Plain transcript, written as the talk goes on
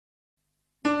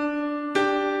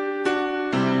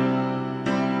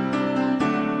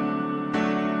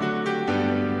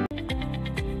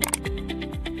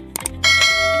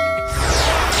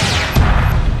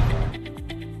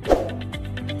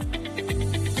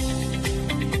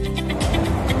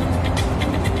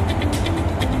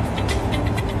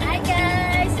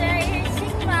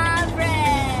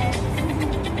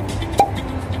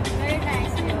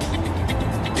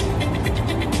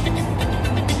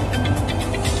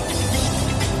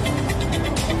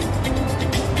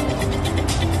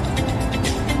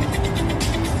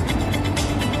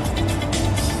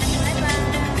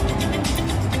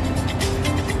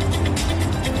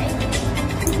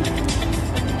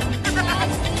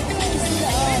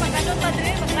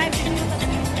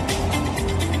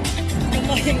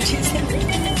Ikot,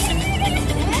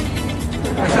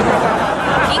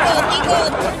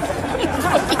 ikot.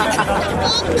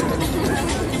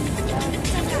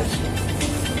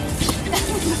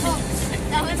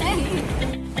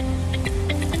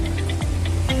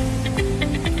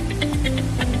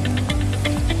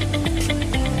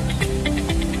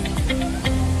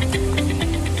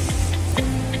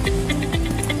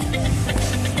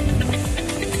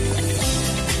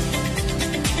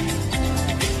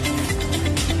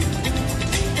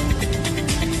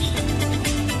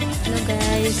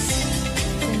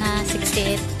 Na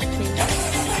 68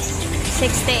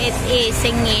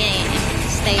 tsing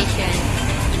station.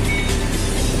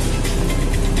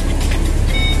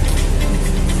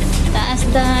 Taas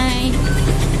day.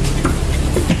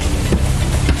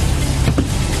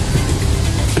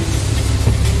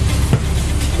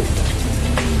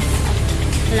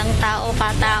 Walang tao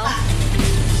pa tao.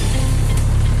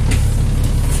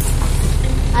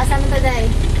 Asa mo ta day?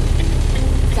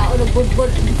 Kao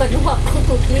nagbudbud panuwa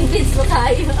ko clippings mo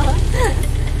tayo.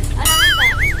 Ano man ta?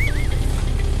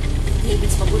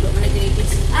 Clippings pabulo man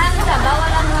clippings. Ano ta?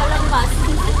 Bawal ang lampas.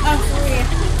 Ah, sorry.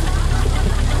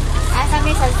 Asa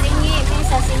may sa singi, may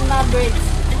sa singma birds.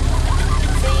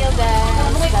 See you guys.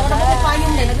 Ano mo pa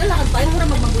yung naglalakad pa yung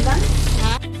magmagulan?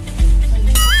 Ha?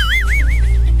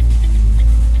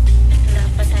 Wala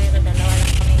pa sa iro, dalawa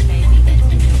lang kami kaibigan.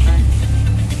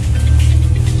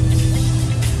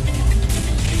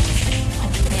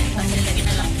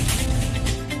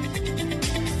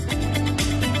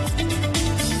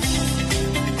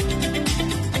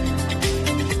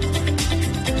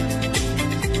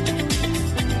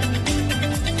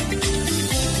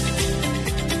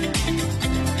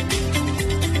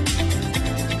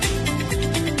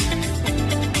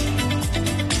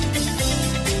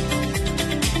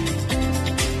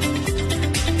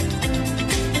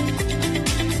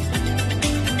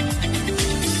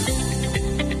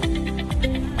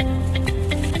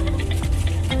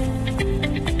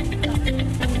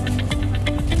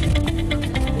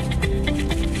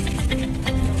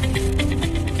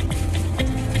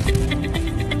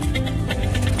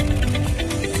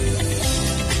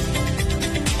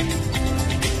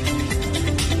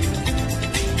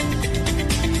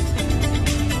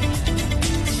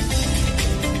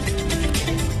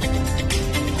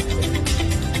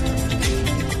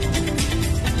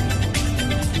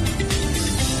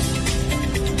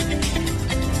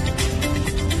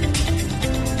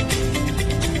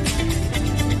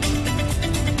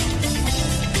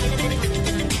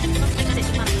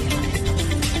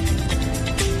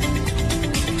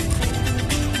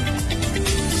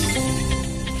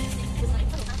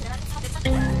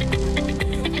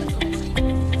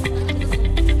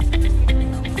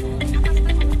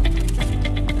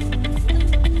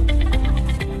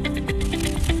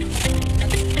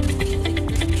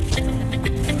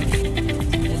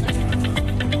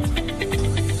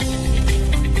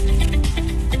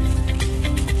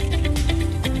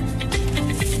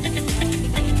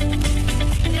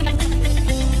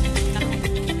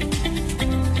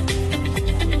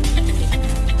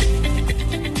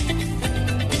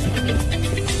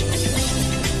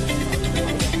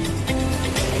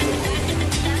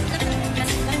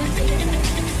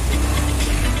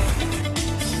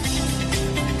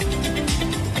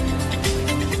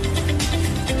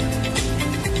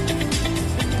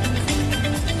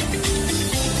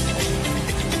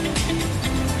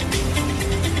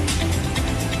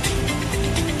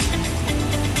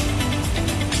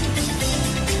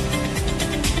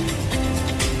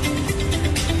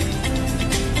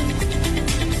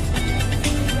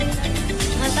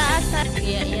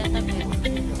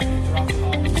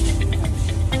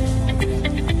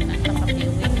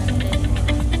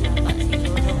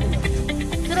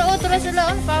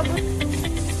 Sila ang pabot.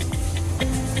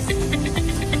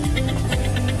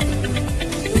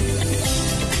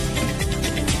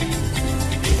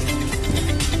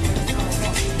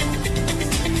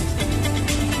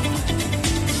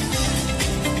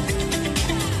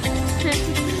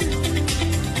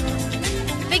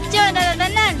 Picture na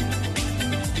tanan.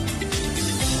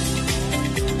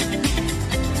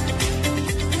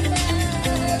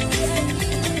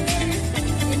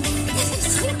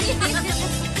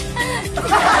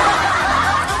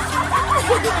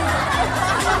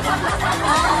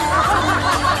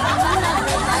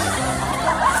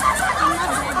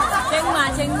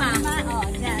 Tsing ma. Oh,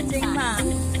 yeah, tsing ma.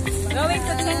 Going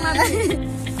to tsing ma.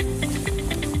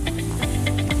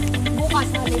 Bukas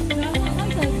ulit.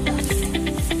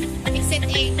 Exit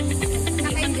 8.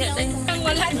 Nakaintang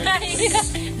wala na.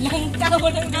 Langkaw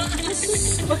lang na.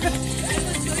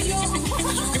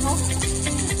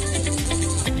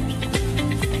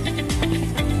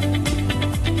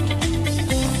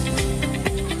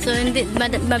 hindi,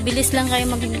 mabilis lang kayo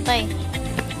maghintay.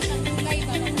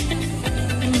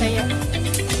 Kaya.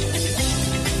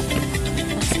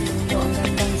 Ito, ang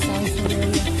gandang sounds ni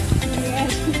Lola.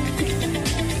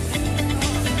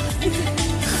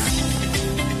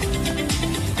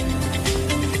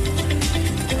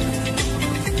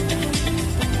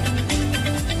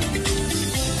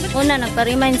 Una,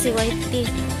 nagpa-remind si Whitey.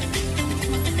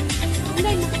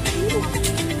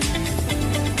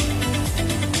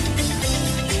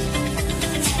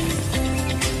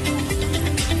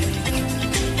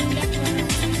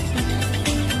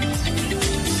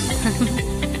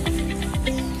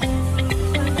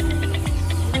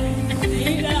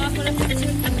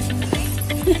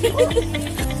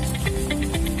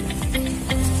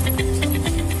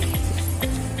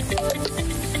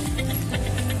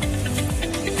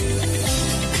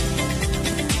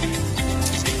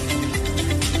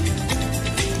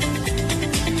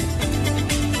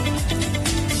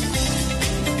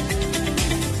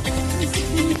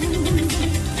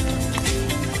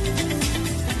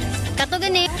 Kato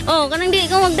gani. Oh, kanang di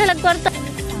ko magdalag kwarta.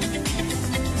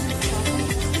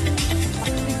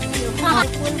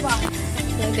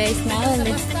 So guys, naman.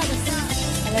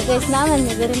 Hello guys, naman.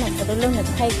 Nagari nagpadulong,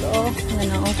 nag-hike o.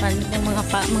 Nanookan yung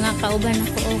mga kauban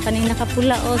ako o. Kanina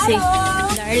kapula o si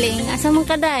Darling. Asa mong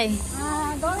kaday?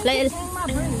 Layo.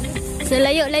 So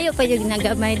layo pa yung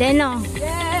nagamay din o.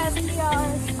 Yes, 3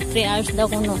 hours. 3 hours daw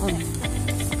ko noon.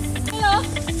 Hello.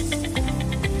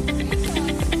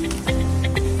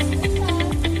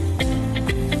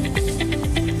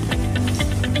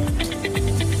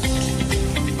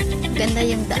 Ganda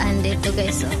yung daan dito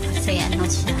guys oh, kasi ano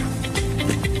siya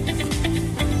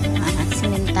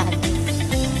simentado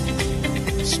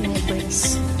may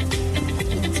brace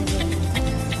yun siguro.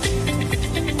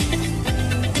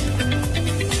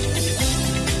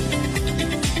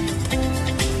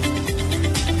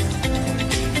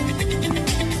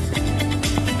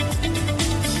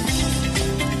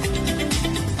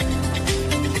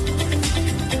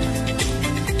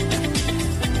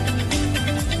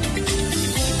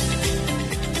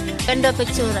 Ganda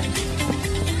picture.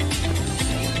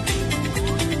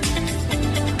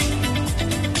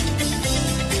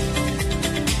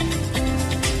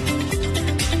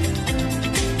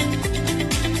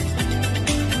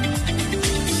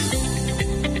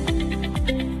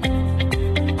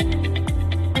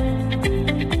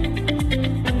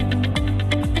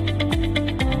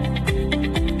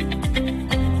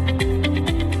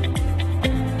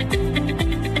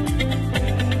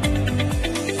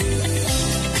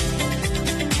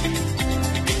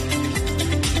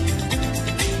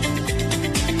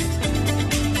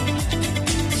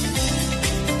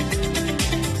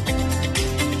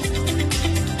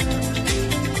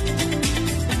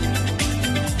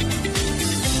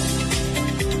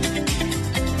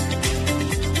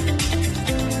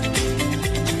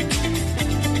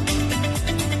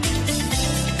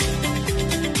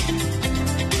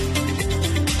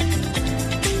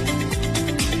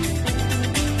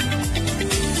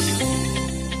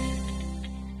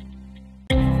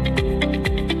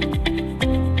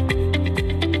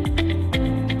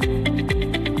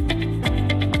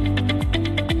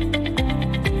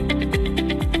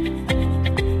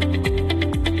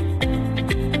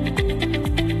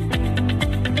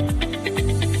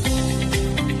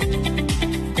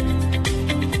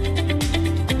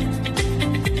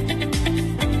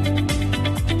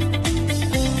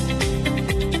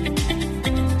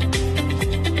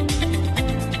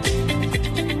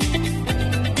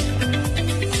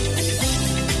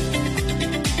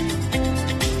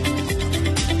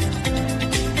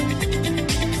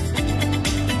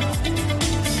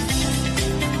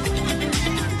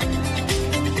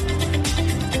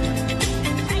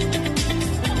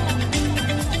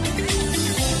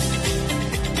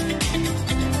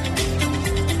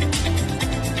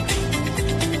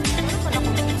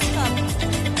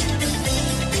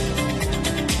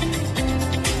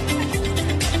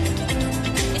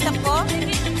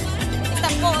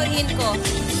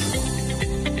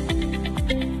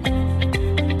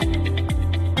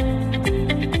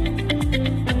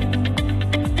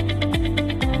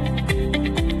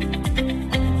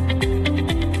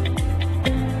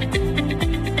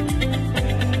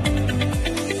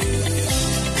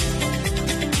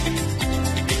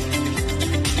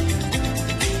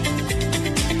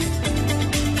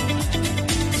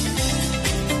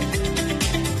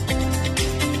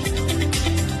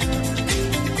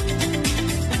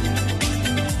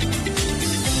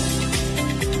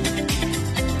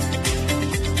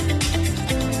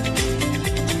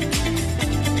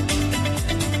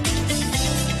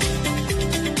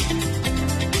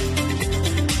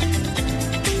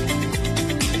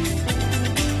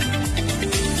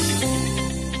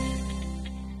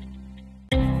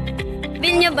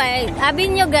 nyo ba?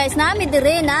 Abin nyo guys, nami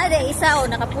dire na. Isa o,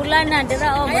 nakapula na.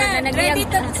 Dira o, na nagayag.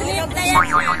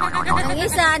 Ang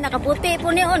isa, nakaputi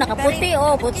po ni o. Nakaputi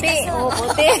o, puti o,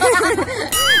 puti.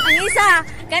 Ang isa,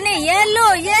 kani,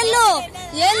 yellow, yellow.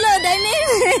 Yellow, dani.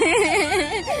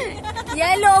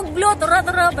 Yellow o blue,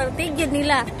 turo-turo. Pero tigid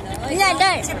nila. Yan,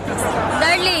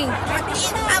 darling.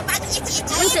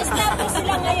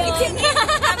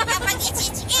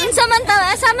 Unsa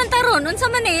man taron? Unsa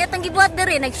man eh atang gibuhat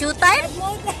diri nag-shoot time?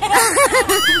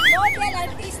 Model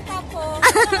artista po.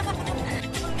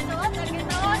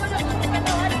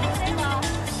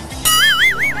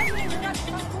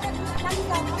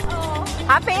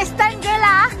 Happy Easter girl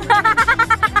ah.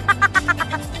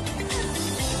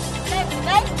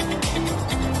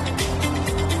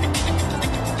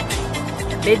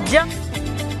 Bedjang.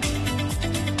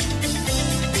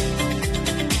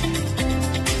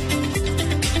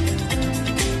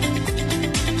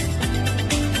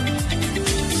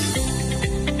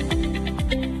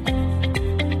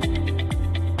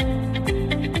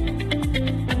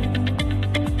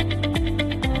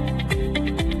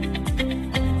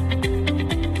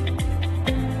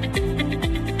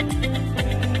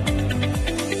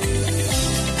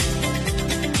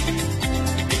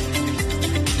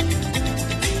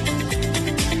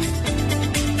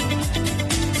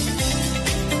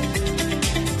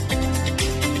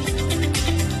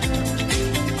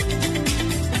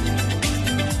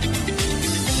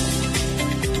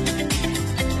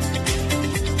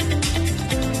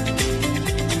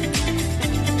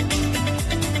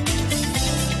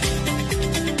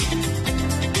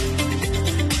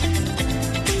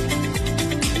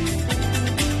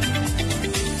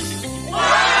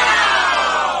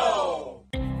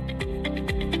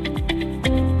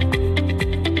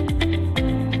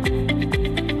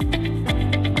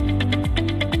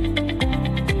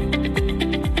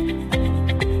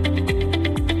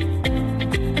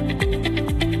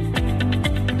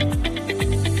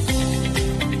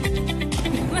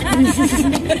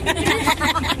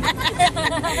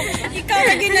 Ikaw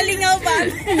lagi nalingaw ba?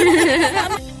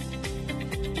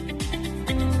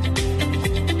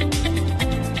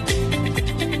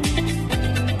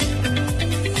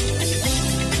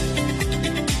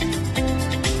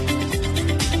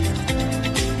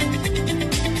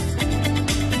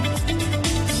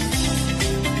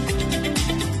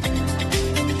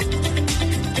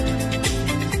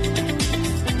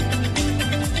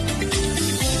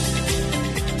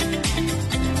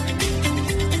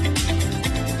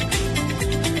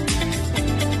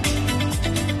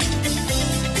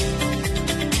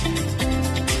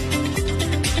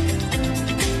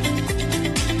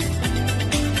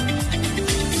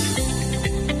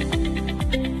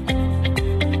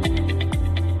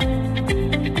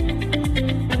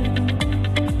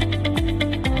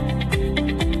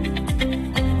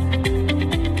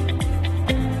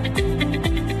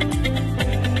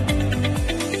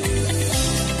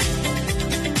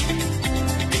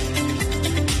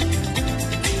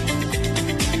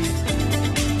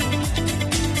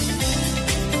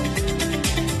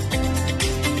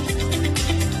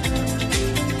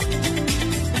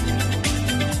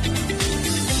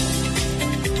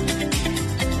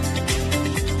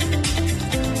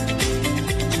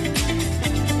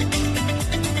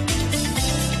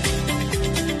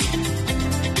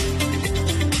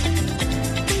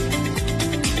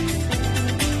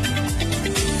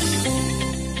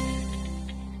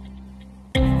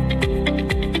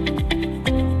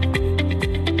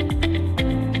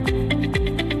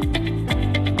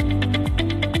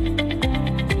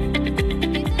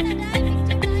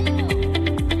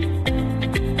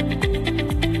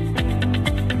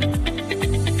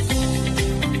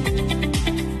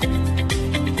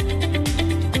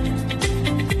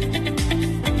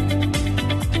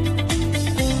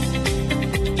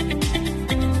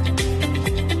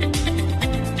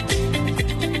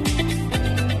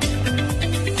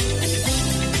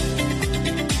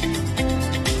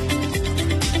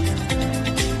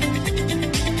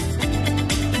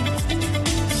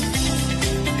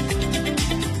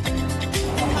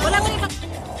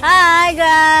 Hi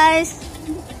guys.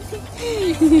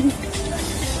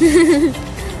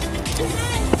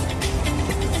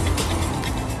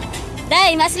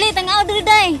 Day, Asli, tanaw diri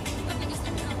day.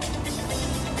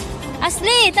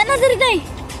 Asli, tanaw diri day.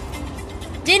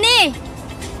 Jenny.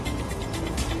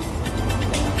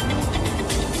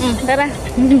 Tara.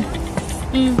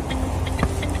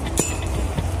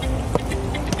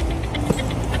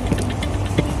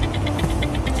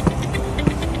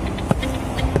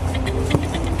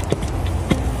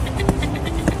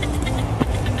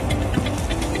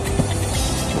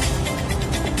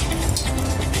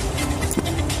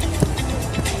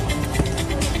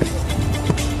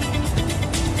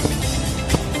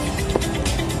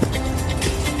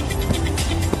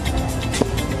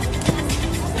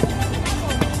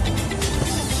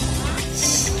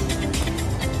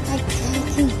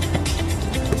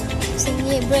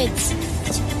 Singi braids.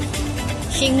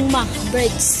 Shingma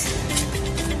braids.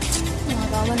 Mga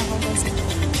kawan ako guys.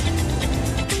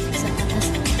 Sa atas.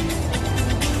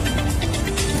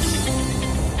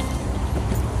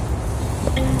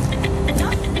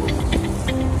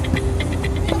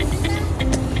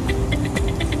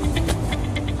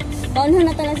 Paunahan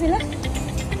na talaga sila.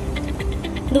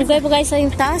 Dugay pa guys sa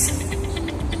yung taas.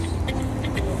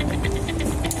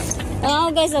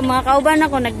 Oo guys, ang mga kauban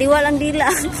ako, nagdiwal ang dila.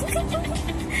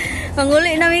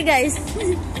 Panguli namin guys.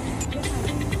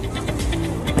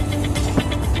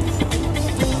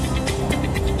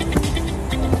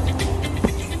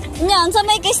 Yan, sa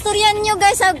may kaistoryan nyo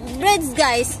guys sa breads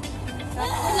guys.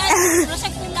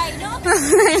 Rosek tulay, no?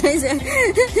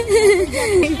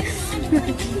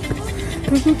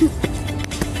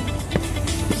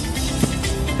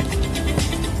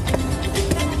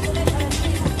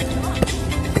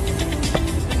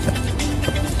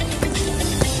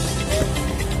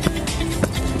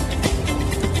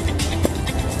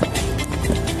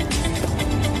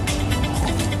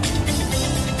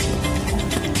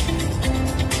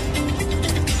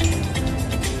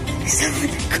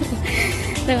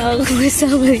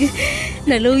 Nakakamasama.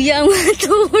 Naluya ang mga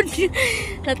tuhod.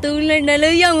 Natulan,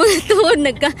 naluya ang mga tuhod.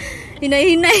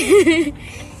 Nagka-hinay-hinay.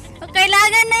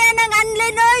 Kailangan na yan ng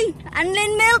unlean, oy!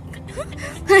 Unlean milk!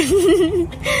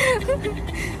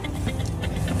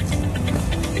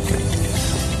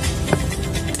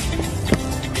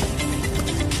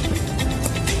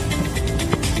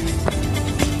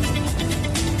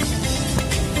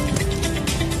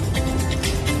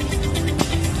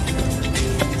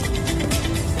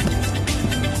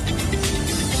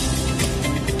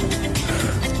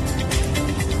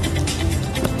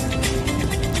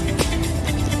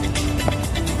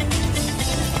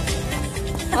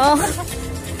 Oh.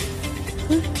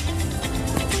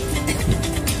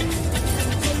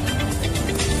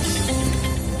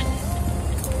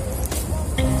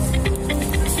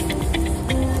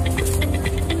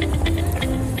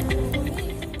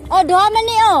 Oh, duha man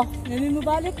ni oh. Nami mo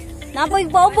balik. Napoy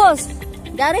paubos.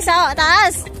 Dari sa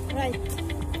taas. Right.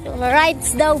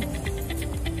 Rights daw.